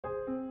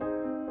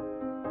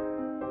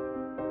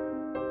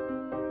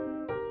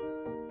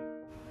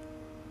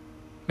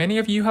Many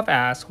of you have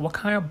asked what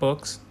kind of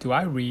books do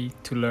I read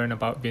to learn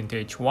about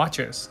vintage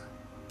watches.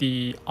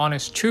 The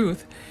honest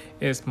truth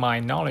is my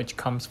knowledge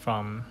comes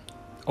from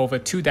over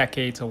 2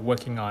 decades of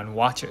working on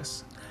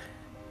watches.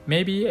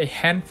 Maybe a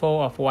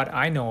handful of what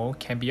I know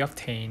can be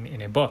obtained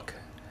in a book.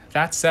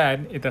 That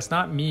said, it does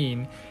not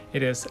mean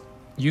it is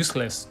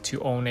useless to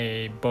own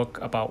a book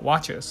about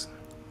watches.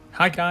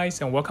 Hi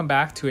guys, and welcome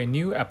back to a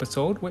new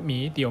episode with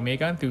me, the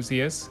Omega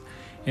Enthusiast.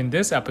 In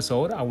this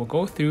episode, I will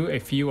go through a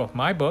few of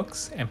my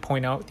books and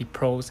point out the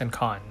pros and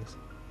cons.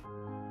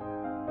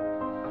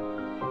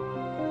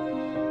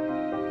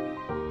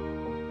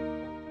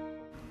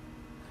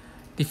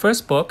 The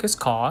first book is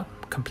called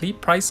Complete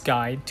Price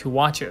Guide to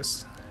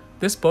Watches.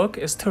 This book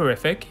is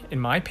terrific, in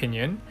my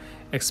opinion,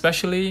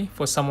 especially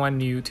for someone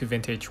new to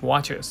vintage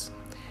watches.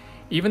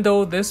 Even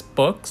though this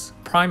book's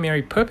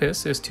primary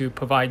purpose is to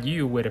provide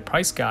you with a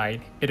price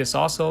guide, it is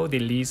also the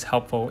least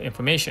helpful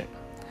information.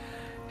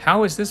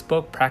 How is this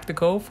book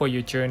practical for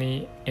your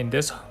journey in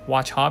this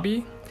watch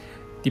hobby?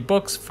 The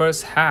book's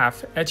first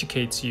half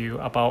educates you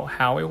about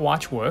how a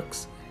watch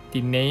works,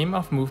 the name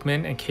of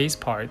movement and case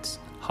parts,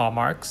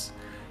 hallmarks,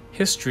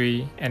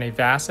 history, and a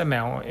vast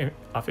amount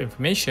of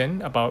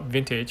information about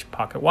vintage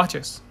pocket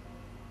watches.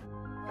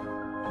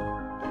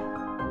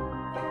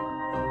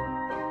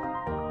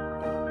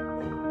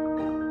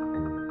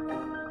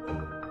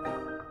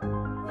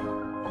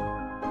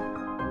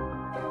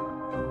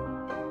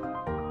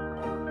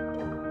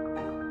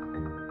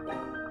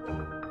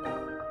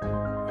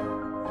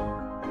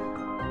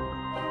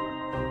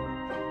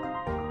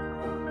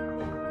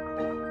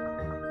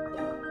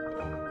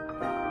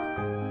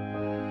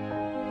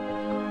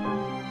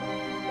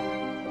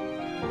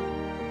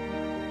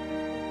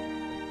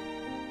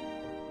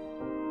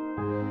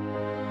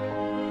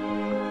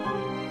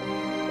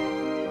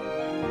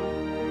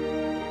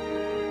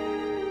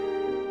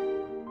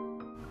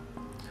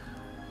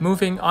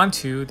 Moving on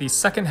to the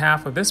second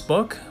half of this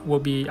book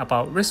will be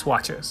about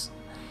wristwatches.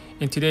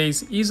 In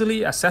today's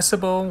easily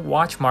accessible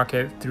watch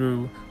market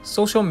through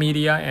social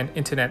media and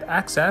internet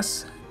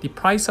access, the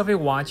price of a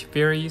watch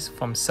varies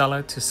from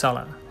seller to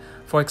seller.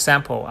 For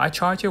example, I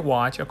charge a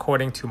watch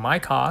according to my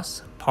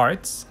costs,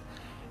 parts,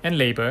 and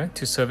labor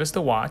to service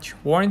the watch,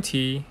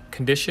 warranty,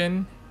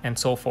 condition, and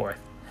so forth.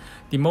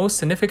 The most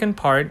significant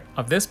part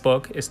of this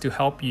book is to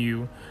help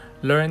you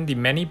learn the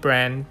many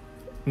brand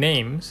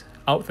names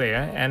out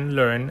there and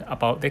learn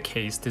about the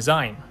case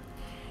design.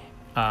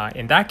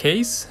 In that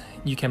case,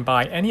 you can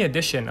buy any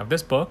edition of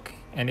this book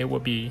and it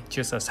will be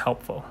just as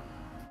helpful.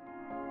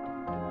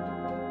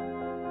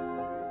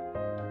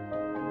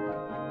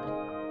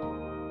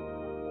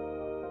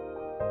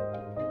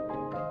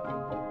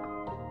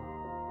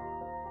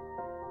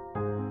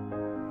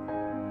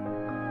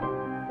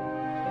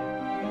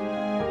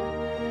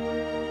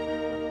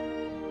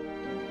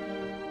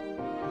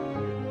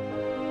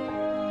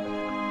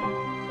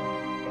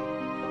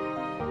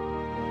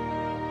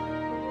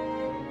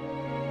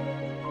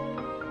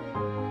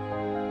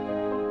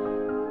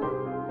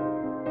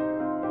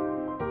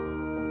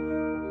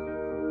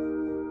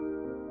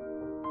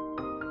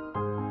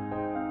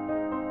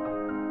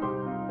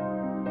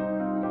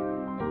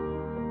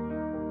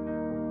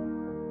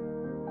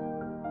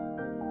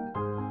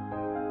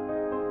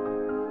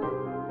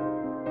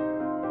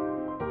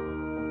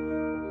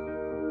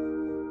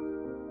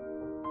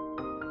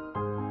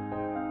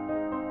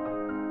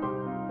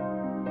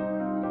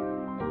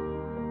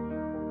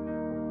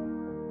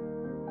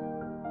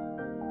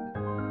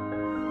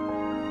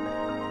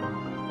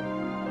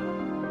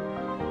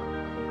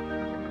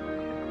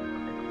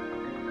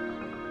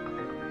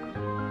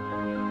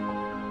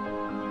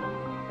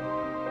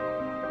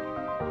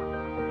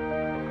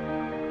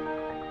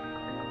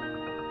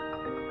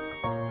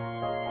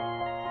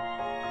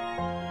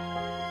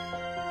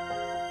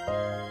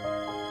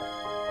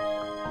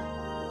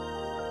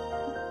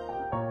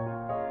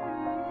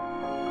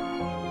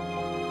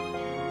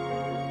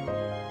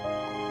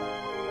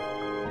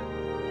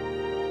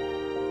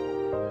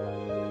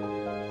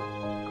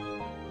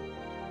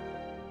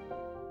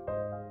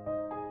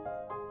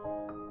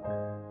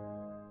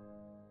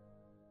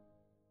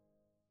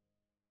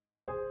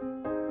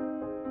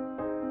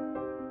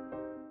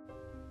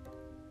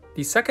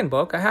 The second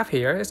book I have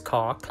here is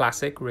called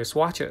Classic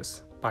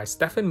Wristwatches by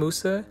Stefan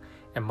Musser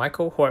and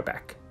Michael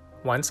Horbeck.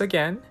 Once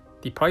again,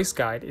 the price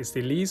guide is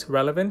the least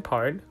relevant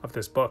part of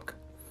this book.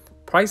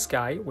 Price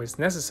guide was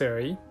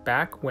necessary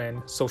back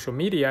when social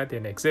media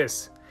didn't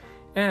exist,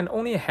 and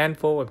only a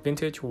handful of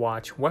vintage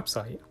watch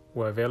websites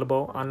were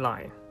available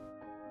online.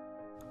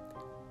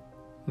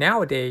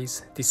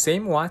 Nowadays, the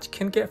same watch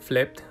can get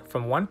flipped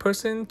from one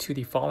person to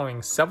the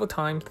following several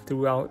times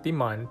throughout the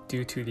month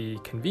due to the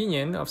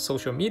convenience of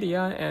social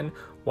media and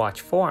watch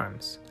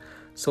forums.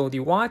 So the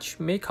watch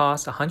may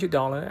cost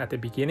 $100 at the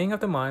beginning of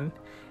the month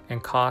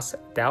and cost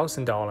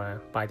 $1,000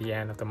 by the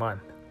end of the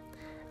month.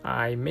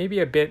 I may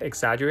be a bit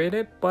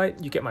exaggerated,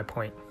 but you get my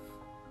point.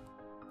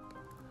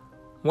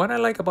 What I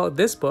like about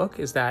this book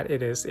is that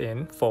it is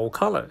in full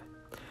color.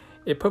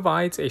 It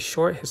provides a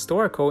short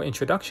historical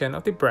introduction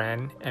of the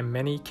brand and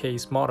many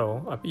case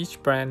model of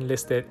each brand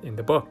listed in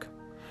the book.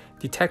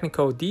 The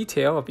technical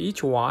detail of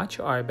each watch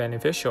are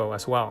beneficial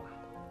as well.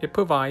 It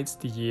provides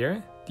the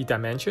year, the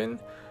dimension,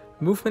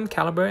 movement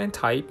caliber and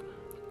type,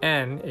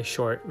 and a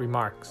short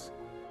remarks.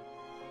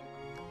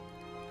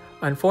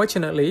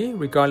 Unfortunately,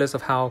 regardless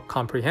of how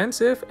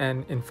comprehensive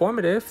and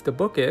informative the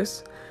book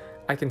is,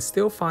 I can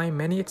still find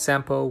many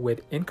examples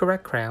with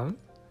incorrect crown,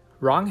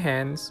 wrong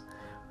hands,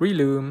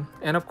 relume,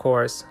 and of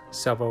course,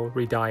 several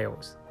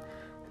redials.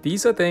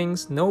 These are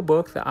things no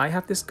book that I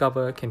have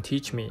discovered can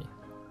teach me.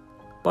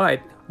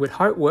 But with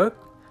hard work,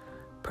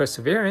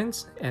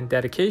 perseverance, and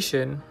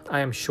dedication, I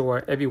am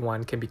sure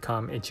everyone can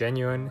become a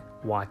genuine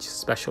watch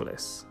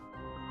specialist.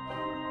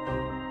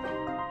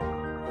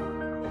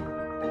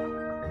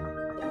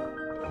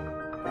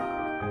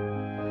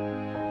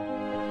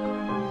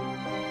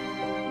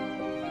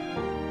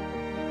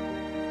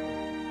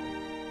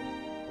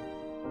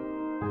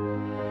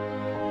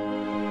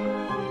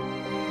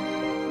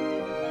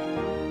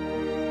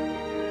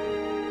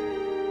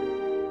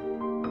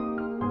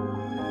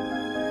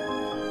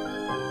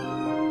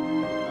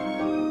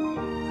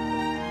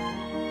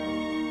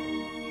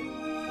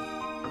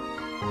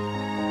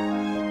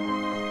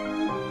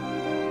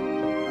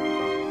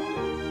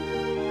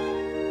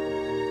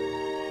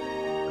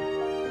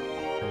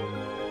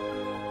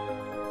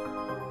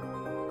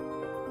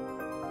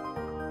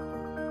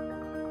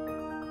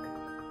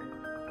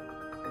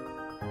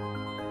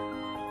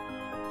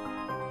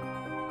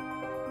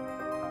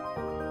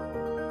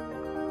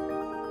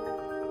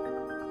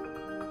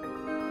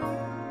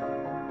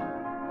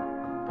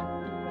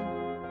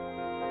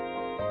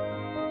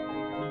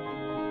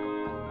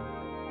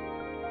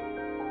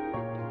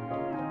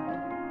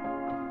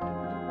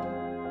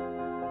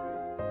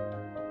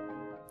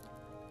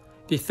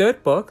 The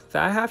third book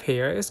that I have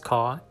here is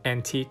called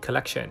Antique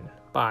Collection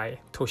by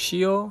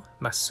Toshio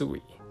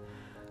Masui.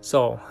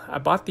 So I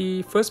bought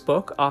the first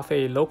book off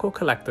a local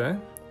collector,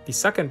 the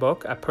second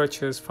book I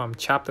purchased from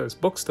Chapters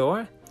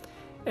Bookstore,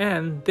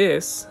 and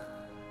this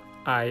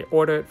I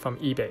ordered from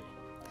eBay.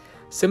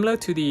 Similar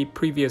to the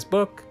previous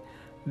book,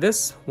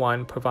 this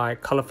one provides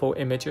colorful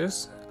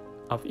images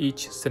of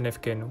each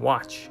significant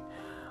watch.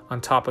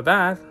 On top of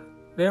that,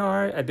 there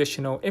are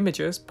additional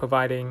images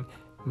providing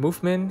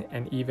movement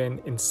and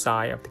even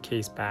inside of the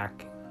case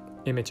back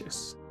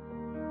images.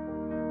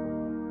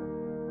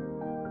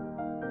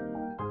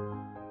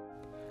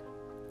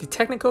 The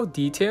technical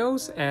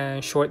details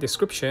and short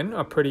description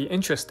are pretty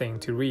interesting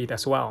to read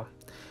as well.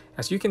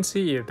 As you can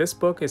see, this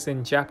book is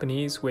in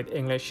Japanese with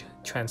English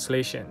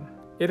translation.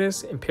 It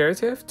is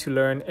imperative to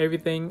learn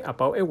everything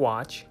about a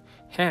watch,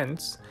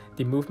 hence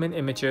the movement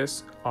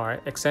images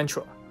are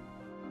essential.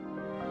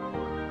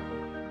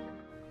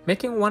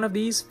 Making one of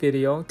these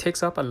videos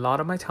takes up a lot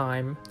of my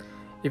time.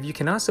 If you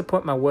cannot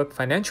support my work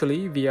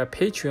financially via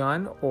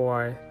Patreon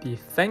or the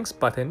thanks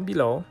button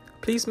below,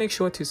 please make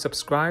sure to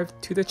subscribe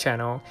to the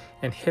channel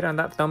and hit on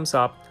that thumbs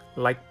up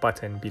like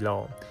button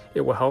below.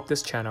 It will help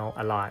this channel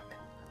a lot.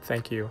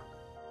 Thank you.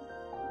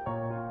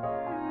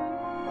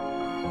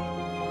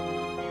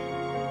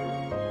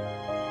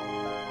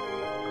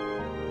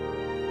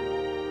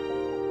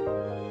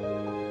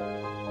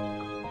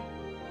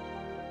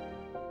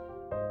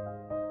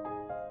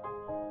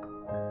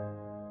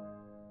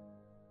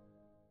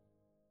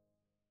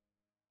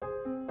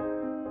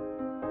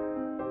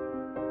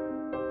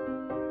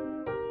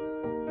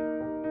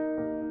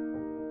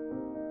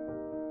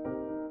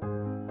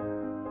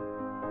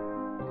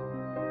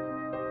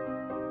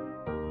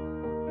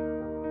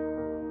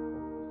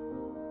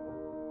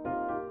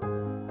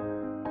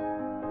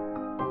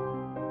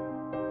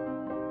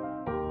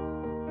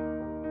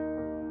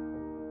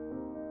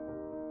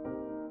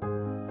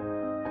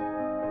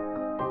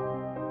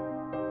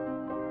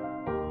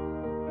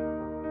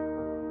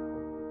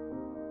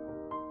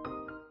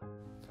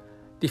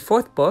 The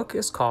fourth book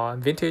is called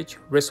Vintage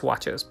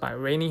Wristwatches by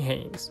Rainy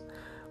Haynes.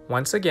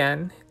 Once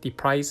again, the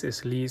price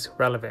is least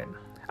relevant.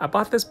 I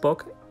bought this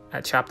book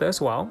at Chapter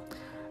as well.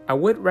 I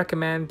would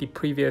recommend the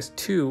previous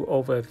two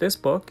over this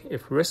book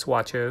if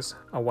wristwatches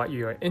are what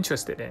you are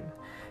interested in,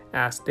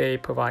 as they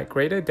provide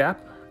greater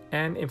depth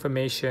and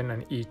information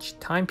on each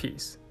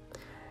timepiece.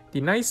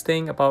 The nice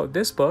thing about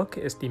this book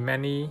is the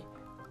many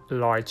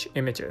large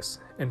images.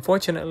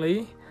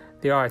 Unfortunately,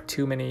 there are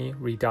too many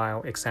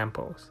redial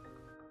examples.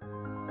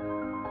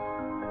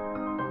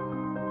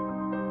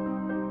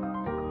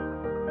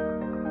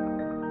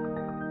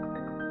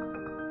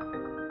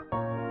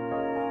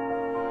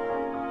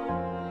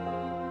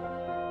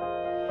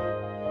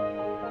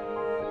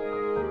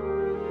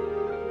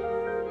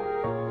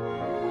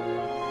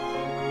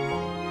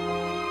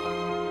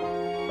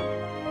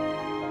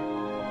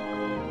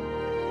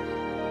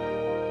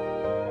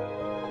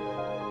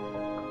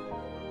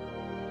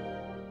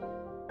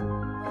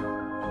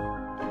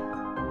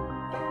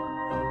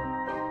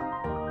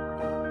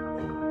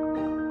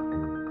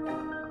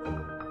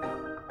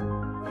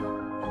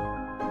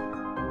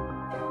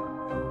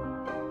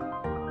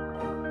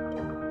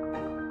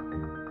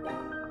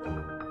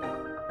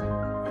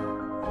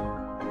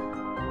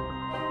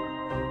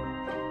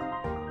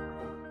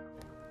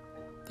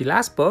 The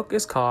last book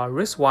is called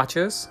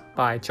Wristwatches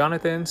by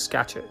Jonathan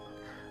Skachett.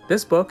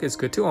 This book is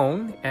good to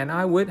own and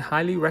I would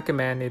highly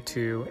recommend it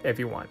to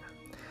everyone.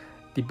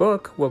 The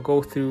book will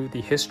go through the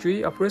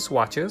history of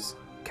wristwatches,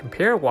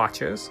 compare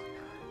watches,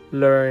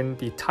 learn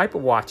the type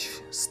of watch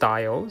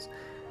styles,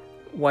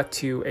 what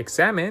to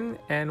examine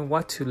and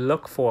what to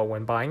look for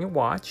when buying a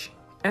watch,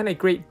 and a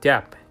great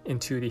depth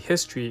into the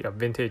history of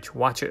vintage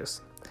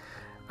watches.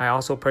 I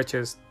also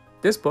purchased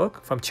this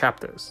book from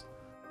Chapters.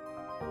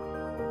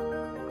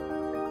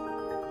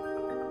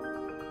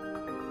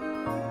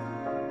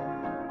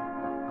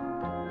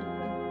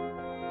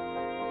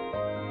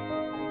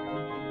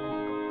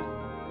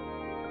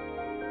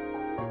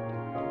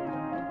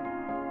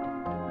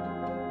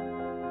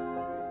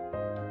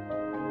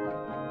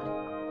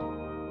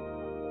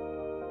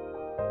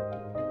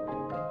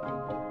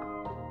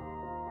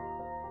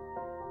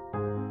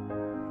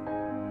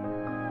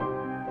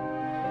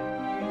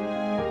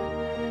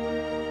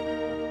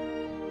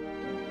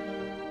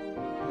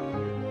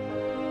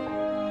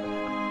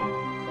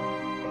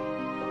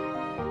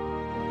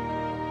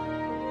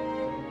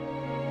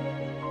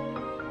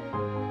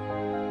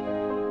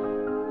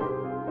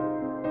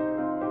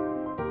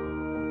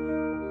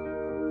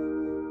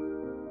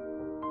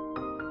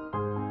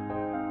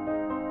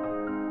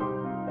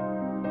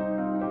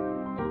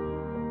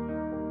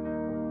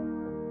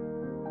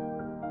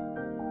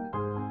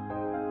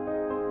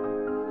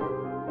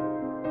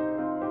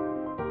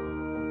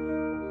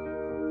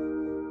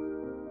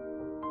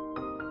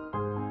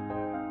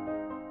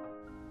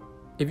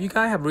 If you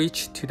guys have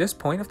reached to this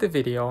point of the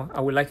video,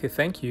 I would like to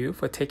thank you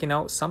for taking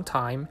out some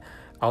time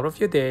out of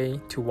your day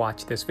to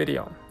watch this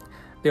video.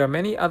 There are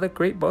many other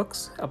great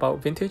books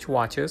about vintage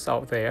watches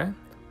out there,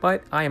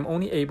 but I am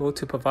only able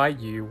to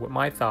provide you with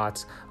my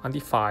thoughts on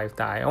the 5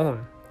 that I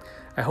own.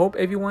 I hope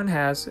everyone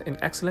has an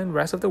excellent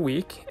rest of the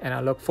week, and I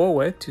look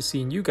forward to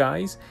seeing you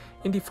guys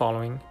in the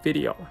following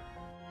video.